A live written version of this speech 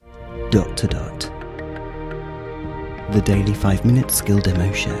Dot to Dot, the daily 5-minute skill demo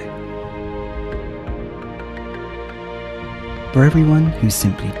show. For everyone who's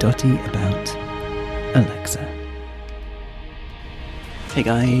simply dotty about Alexa. Hey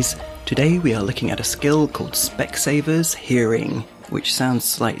guys, today we are looking at a skill called Specsavers Hearing, which sounds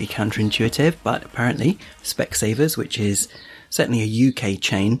slightly counterintuitive, but apparently Specsavers, which is certainly a UK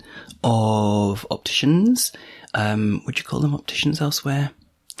chain of opticians, would you call them opticians elsewhere?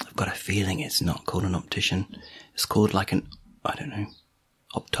 I've got a feeling it's not called an optician. It's called like an, I don't know,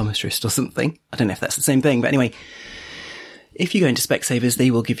 optometrist or something. I don't know if that's the same thing, but anyway, if you go into Specsavers, they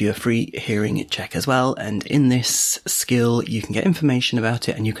will give you a free hearing check as well. And in this skill, you can get information about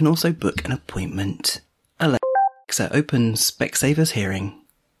it and you can also book an appointment. Alexa, open Specsavers Hearing.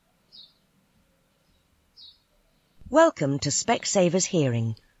 Welcome to Specsavers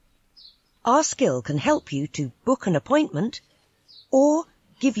Hearing. Our skill can help you to book an appointment or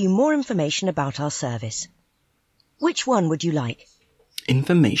give you more information about our service. Which one would you like?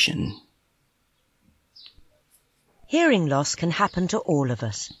 Information. Hearing loss can happen to all of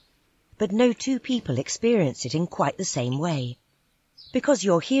us, but no two people experience it in quite the same way. Because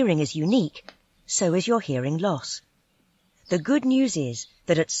your hearing is unique, so is your hearing loss. The good news is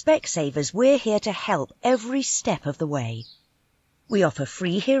that at Specsavers we're here to help every step of the way. We offer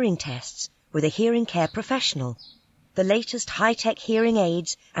free hearing tests with a hearing care professional, the latest high-tech hearing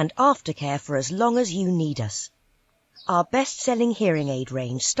aids and aftercare for as long as you need us. Our best-selling hearing aid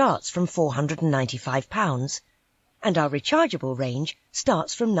range starts from £495 and our rechargeable range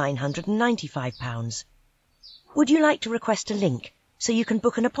starts from £995. Would you like to request a link so you can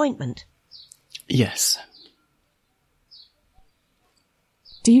book an appointment? Yes.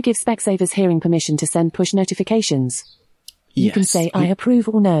 Do you give Specsavers Hearing permission to send push notifications? Yes. You can say I approve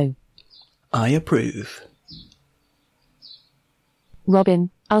or no. I approve. Robin,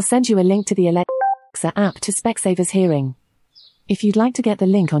 I'll send you a link to the Alexa app to Specsavers Hearing. If you'd like to get the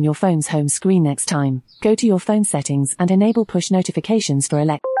link on your phone's home screen next time, go to your phone settings and enable push notifications for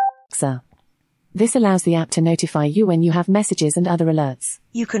Alexa. This allows the app to notify you when you have messages and other alerts.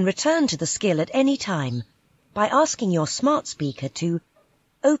 You can return to the skill at any time by asking your smart speaker to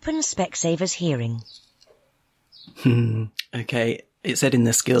open Specsavers Hearing. Okay, it said in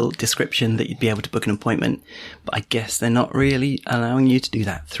the skill description that you'd be able to book an appointment, but I guess they're not really allowing you to do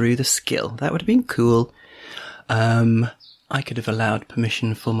that through the skill. That would have been cool. I could have allowed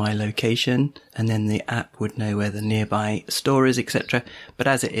permission for my location and then the app would know where the nearby store is, etc. But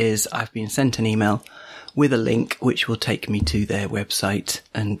as it is, I've been sent an email with a link which will take me to their website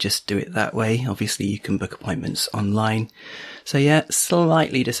and just do it that way. Obviously, you can book appointments online. So yeah,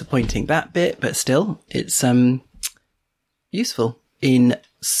 slightly disappointing that bit, but still, it's useful in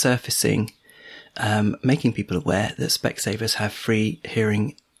surfacing, making people aware that Specsavers have free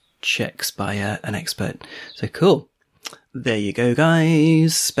hearing checks by an expert. So cool. There you go,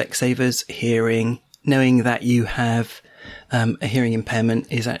 guys. Specsavers Hearing. Knowing that you have a hearing impairment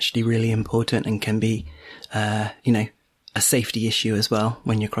is actually really important and can be, a safety issue as well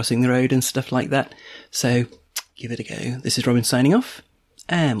when you're crossing the road and stuff like that. So give it a go. This is Robin signing off,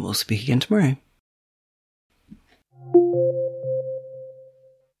 and we'll speak again tomorrow.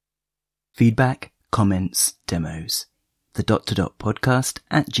 Feedback, comments, demos. The Dot to Dot podcast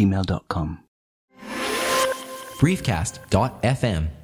 @gmail.com. briefcast.fm